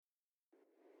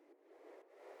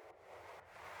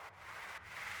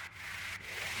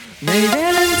Ngày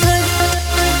Valentine.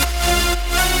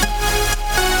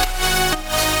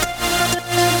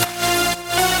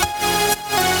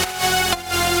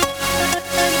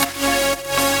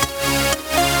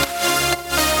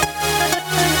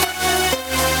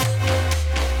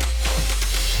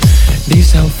 Đi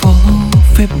dạo phố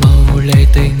phép màu lệ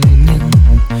tình nhân,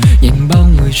 nhìn bao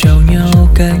người trao nhau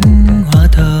cánh hoa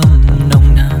thơm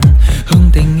nồng nàn, hương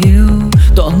tình yêu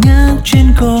tỏa ngát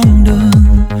trên con đường,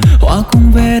 hoa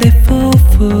cùng về để phố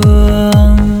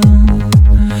phường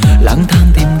lang thang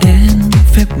tìm đến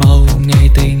phép màu ngày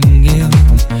tình yêu,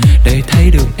 để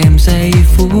thấy được em giây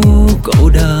phút cô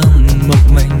đơn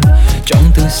một mình trong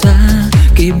từ xa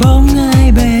kỳ bóng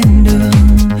ai bên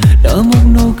đường, đỡ một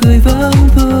nụ cười vấn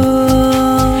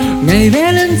vương. Ngày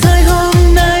Valentine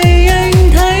hôm nay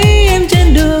anh thấy em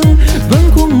trên đường,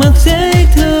 vẫn khuôn mặt dễ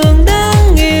thương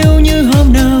đáng yêu như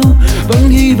hôm nào, vẫn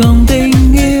hy vọng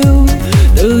tình yêu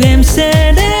từ em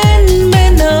sẽ đến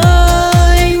bên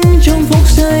anh, trong phút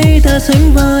giây ta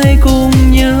sánh vai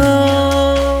cùng nhau.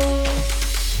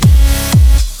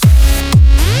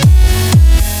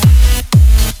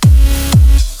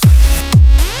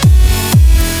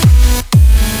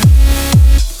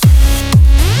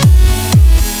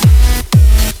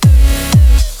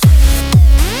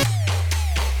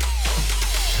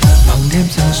 Đêm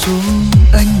dần xuống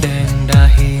ánh đèn đã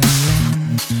hiền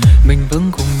lên, mình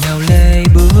vẫn cùng nhau lê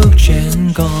bước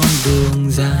trên con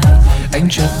đường dài. Anh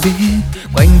chợt biết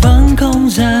quanh vắng không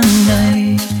gian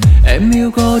này, em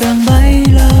yêu cô đang bấy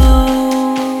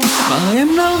lâu, mà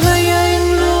em đâu hay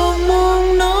anh luôn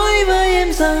muốn nói với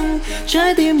em rằng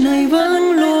trái tim này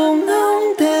vẫn luôn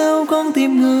ngóng theo con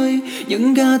tim người,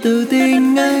 những ca từ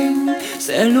tình anh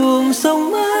sẽ luôn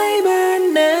sống mãi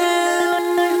bên em,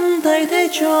 thay thế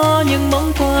cho những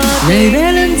món quà. Ngày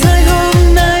Valentine